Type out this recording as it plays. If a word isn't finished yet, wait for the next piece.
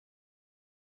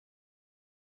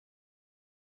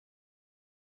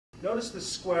Notice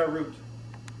this square root.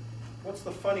 What's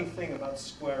the funny thing about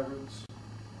square roots?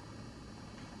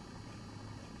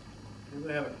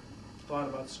 Anybody have a thought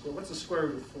about square? What's the square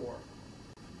root of 4?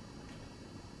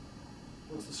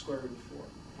 What's the square root of 4?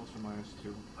 Plus or minus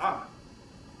 2. Ah.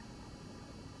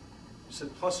 You said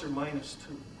plus or minus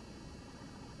 2.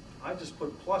 I just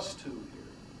put plus 2 here.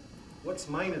 What's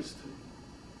minus 2?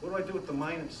 What do I do with the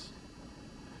minus?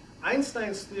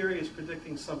 Einstein's theory is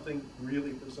predicting something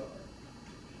really bizarre.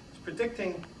 It's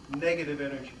predicting negative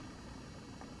energy.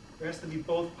 There has to be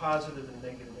both positive and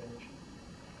negative energy.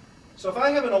 So if I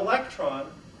have an electron,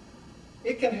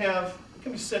 it can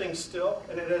be sitting still,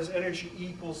 and it has energy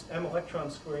equals m electron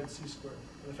squared c squared.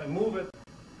 And if I move it,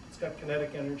 it's got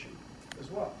kinetic energy as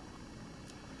well.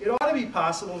 It ought to be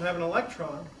possible to have an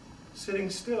electron sitting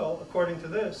still, according to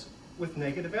this, with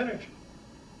negative energy.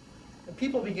 And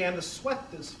people began to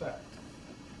sweat this fact.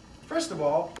 First of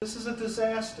all, this is a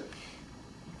disaster.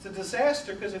 It's a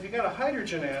disaster because if you've got a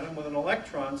hydrogen atom with an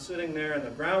electron sitting there in the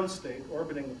ground state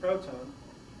orbiting the proton,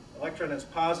 the electron has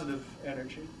positive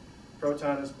energy,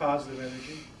 proton has positive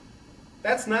energy.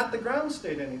 That's not the ground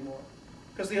state anymore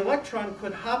because the electron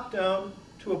could hop down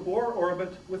to a Bohr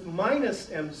orbit with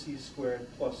minus mc squared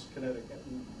plus kinetic,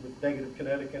 with negative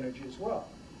kinetic energy as well,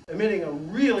 emitting a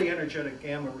really energetic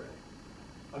gamma ray.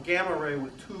 A gamma ray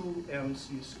with 2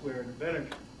 mc squared of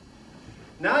energy.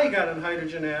 Now you got a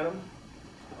hydrogen atom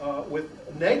with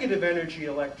a negative energy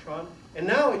electron, and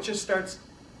now it just starts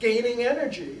gaining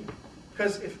energy,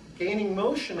 because if gaining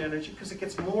motion energy, because it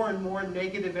gets more and more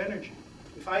negative energy.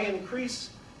 If I increase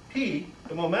p,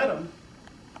 the momentum,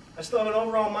 I still have an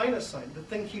overall minus sign. The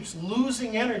thing keeps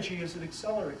losing energy as it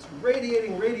accelerates,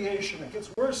 radiating radiation. It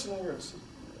gets worse and worse.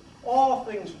 All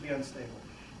things would be unstable.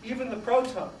 Even the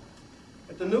proton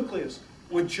at the nucleus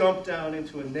would jump down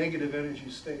into a negative energy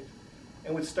state,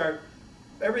 and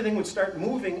everything would start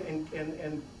moving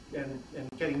and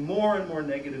getting more and more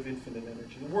negative infinite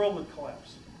energy. The world would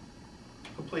collapse.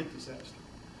 Complete disaster.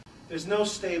 There's no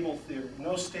stable theory,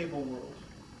 no stable world.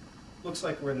 Looks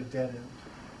like we're at a dead end.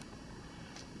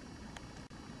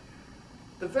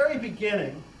 The very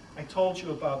beginning, I told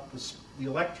you about the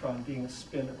electron being a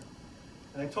spinner.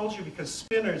 And I told you because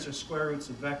spinners are square roots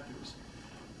of vectors.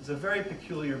 It's a very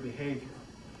peculiar behavior.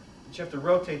 But you have to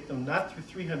rotate them not through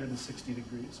 360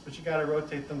 degrees, but you got to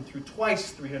rotate them through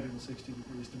twice 360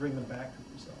 degrees to bring them back to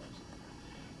themselves.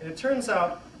 And it turns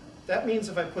out that means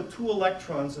if I put 2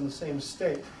 electrons in the same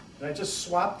state, and I just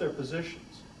swap their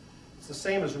positions, it's the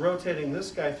same as rotating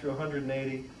this guy through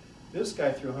 180, this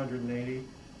guy through 180,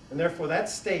 and therefore that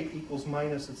state equals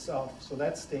minus itself, so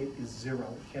that state is 0.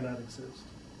 It cannot exist.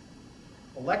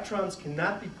 Electrons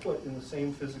cannot be put in the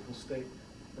same physical state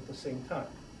at the same time.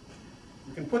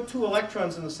 You can put 2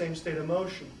 electrons in the same state of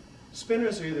motion.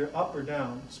 Spinners are either up or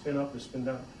down, spin up or spin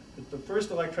down. But the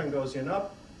first electron goes in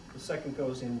up, the second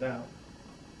goes in down.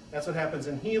 That's what happens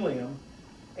in helium.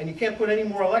 And you can't put any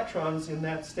more electrons in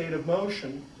that state of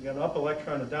motion. You got an up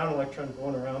electron, a down electron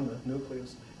going around the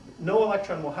nucleus. No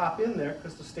electron will hop in there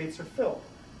because the states are filled.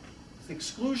 The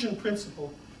exclusion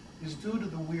principle is due to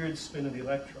the weird spin of the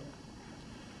electron.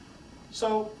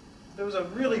 So there was a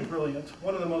really brilliant,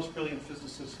 one of the most brilliant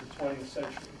physicists of the 20th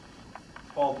century,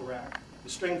 Paul Dirac. The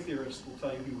string theorist will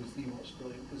tell you he was the most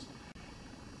brilliant because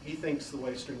he thinks the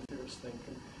way string theorists think.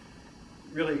 And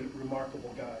really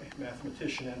remarkable guy,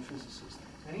 mathematician and physicist.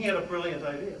 And he had a brilliant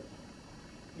idea.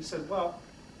 He said, well,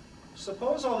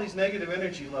 suppose all these negative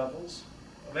energy levels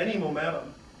of any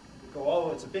momentum go all the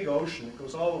way, it's a big ocean, it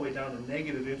goes all the way down to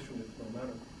negative infinite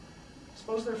momentum.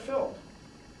 Suppose they're filled.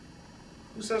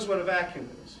 Who says what a vacuum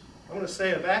is? I'm going to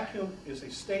say a vacuum is a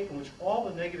state in which all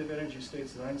the negative energy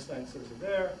states that Einstein says are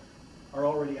there are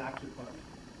already occupied.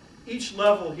 Each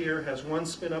level here has 1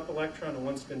 spin-up electron and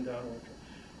 1 spin-down electron.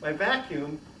 My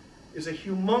vacuum is a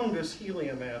humongous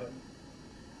helium atom.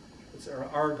 It's or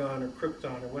argon or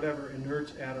krypton or whatever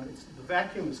inert atom. The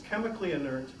vacuum is chemically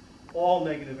inert. All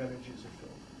negative energies are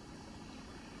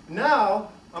filled.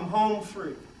 Now I'm home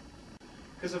free.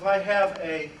 Because if I have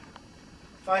an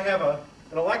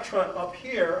electron up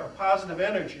here of positive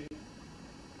energy,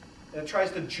 and it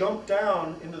tries to jump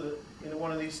down into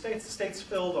one of these states, the state's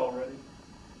filled already.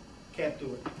 Can't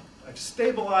do it. I've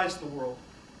stabilized the world.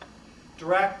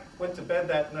 Dirac went to bed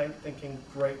that night thinking,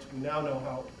 great, we now know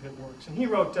how it works. And he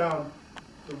wrote down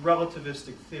the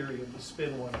relativistic theory of the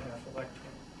spin 1/2 electron.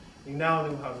 He now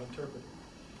knew how to interpret it.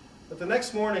 But the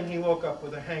next morning he woke up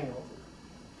with a hangover.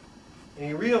 And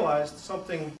he realized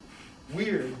something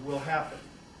weird will happen.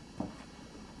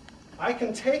 I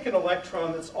can take an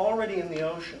electron that's already in the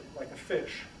ocean, like a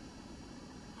fish,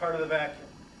 part of the vacuum,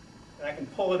 and I can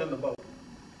pull it in the boat.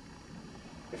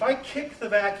 If I kick the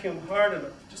vacuum hard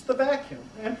enough, just the vacuum,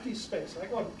 empty space, I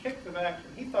go and kick the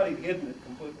vacuum. He thought he'd hidden it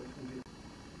completely from view.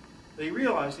 But he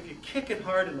realized if you kick it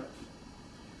hard enough,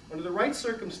 under the right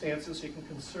circumstances, you can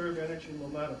conserve energy and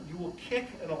momentum. You will kick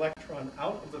an electron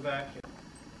out of the vacuum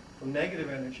from negative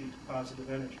energy to positive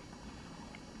energy.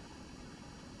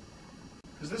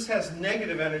 Because this has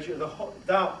negative energy.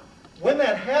 Now, when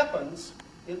that happens,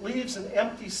 it leaves an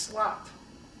empty slot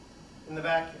in the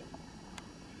vacuum.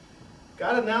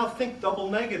 Got to now think double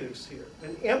negatives here.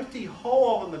 An empty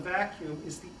hole in the vacuum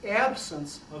is the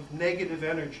absence of negative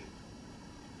energy.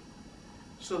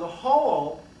 So the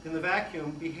hole in the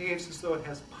vacuum behaves as though it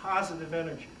has positive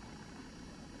energy.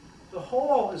 The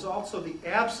hole is also the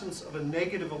absence of a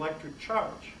negative electric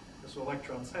charge, as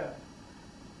electrons have.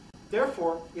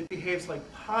 Therefore, it behaves like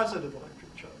positive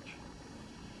electric charge.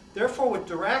 Therefore, what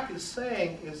Dirac is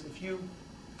saying is if you,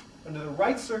 under the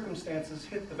right circumstances,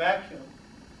 hit the vacuum,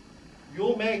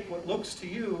 you'll make what looks to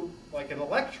you like an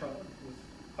electron with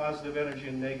positive energy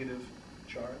and negative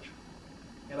charge,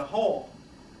 and a hole,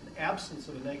 an absence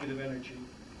of a negative energy,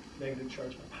 negative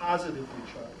charge, a positively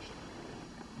charged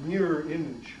mirror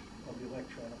image of the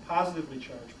electron, a positively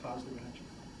charged positive energy.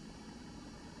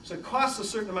 So it costs a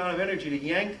certain amount of energy to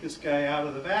yank this guy out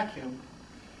of the vacuum,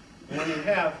 and when you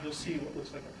have, you'll see what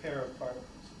looks like a pair of particles.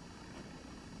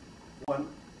 One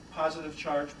positive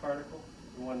charged particle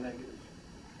and one negative.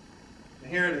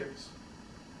 And here it is.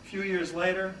 A few years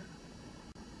later,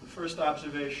 the first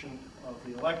observation of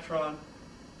the electron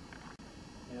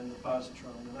and the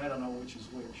positron, and I don't know which is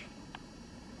which.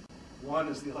 One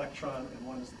is the electron and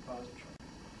one is the positron.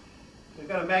 They've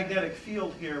got a magnetic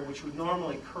field here which would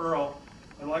normally curl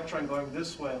an electron going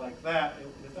this way like that.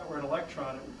 If that were an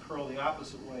electron, it would curl the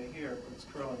opposite way here, but it's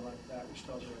curling like that, which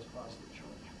tells you it has positive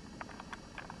charge.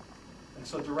 And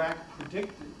so Dirac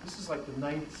predicted, this is like the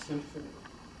Ninth Symphony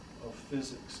of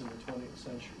physics in the 20th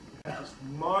century. You have this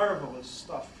marvelous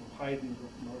stuff from Haydn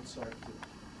to Mozart to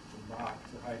Bach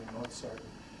to Haydn, Mozart.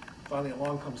 Finally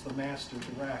along comes the master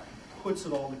Dirac, puts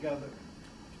it all together,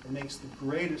 and makes the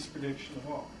greatest prediction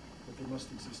of all, that there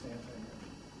must exist antimatter.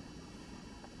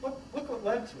 Look what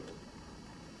led to it.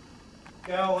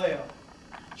 Galileo,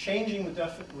 changing the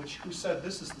definition, who said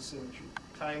this is the symmetry,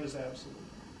 time is absolute.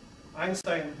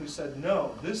 Einstein, who said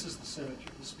no, this is the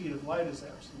symmetry, the speed of light is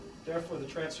absolute. Therefore, the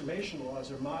transformation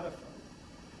laws are modified.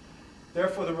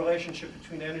 Therefore, the relationship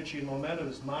between energy and momentum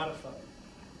is modified.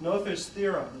 Noether's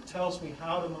theorem that tells me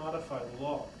how to modify the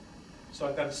law. So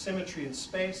I've got a symmetry in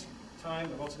space, time,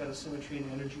 I've also got a symmetry in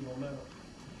energy momentum.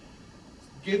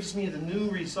 Gives me the new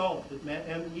result that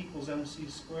m equals mc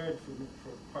squared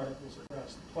for particles at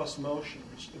rest, plus motion,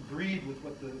 which agreed with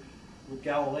what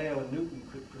Galileo and Newton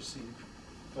could perceive,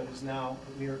 but is now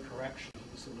a mere correction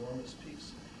of this enormous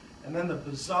piece. And then the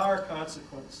bizarre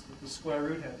consequence that the square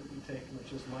root had to be taken,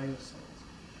 which is minus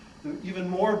signs. The even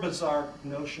more bizarre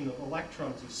notion of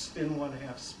electrons as spin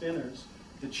 1/2 spinners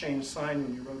that change sign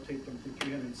when you rotate them through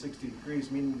 360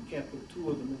 degrees, meaning you can't put two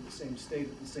of them in the same state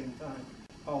at the same time.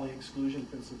 Pauli exclusion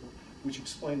principle, which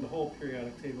explained the whole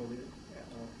periodic table of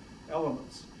the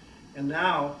elements. And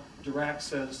now Dirac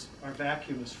says our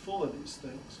vacuum is full of these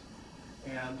things.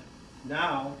 And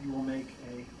now you will make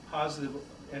a positive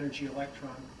energy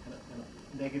electron and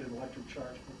a negative electric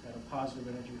charge and a positive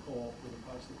energy hole with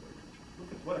a positive electric charge.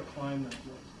 Look at what a climb that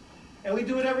was. And we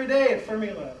do it every day at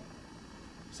Fermilab.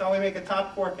 That's how we make a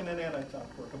top quark and an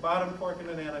anti-top quark, a bottom quark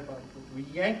and an anti-bottom quark. We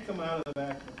yank them out of the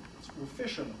vacuum. We're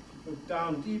fishermen. We go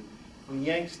down deep, we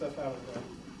yank stuff out of the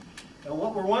vacuum. And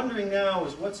what we're wondering now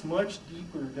is what's much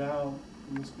deeper down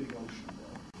in this big ocean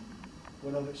now?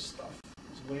 What other stuff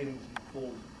is waiting to be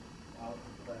pulled out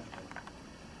of the vacuum?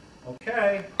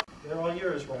 Okay, they're all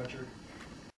yours, Roger.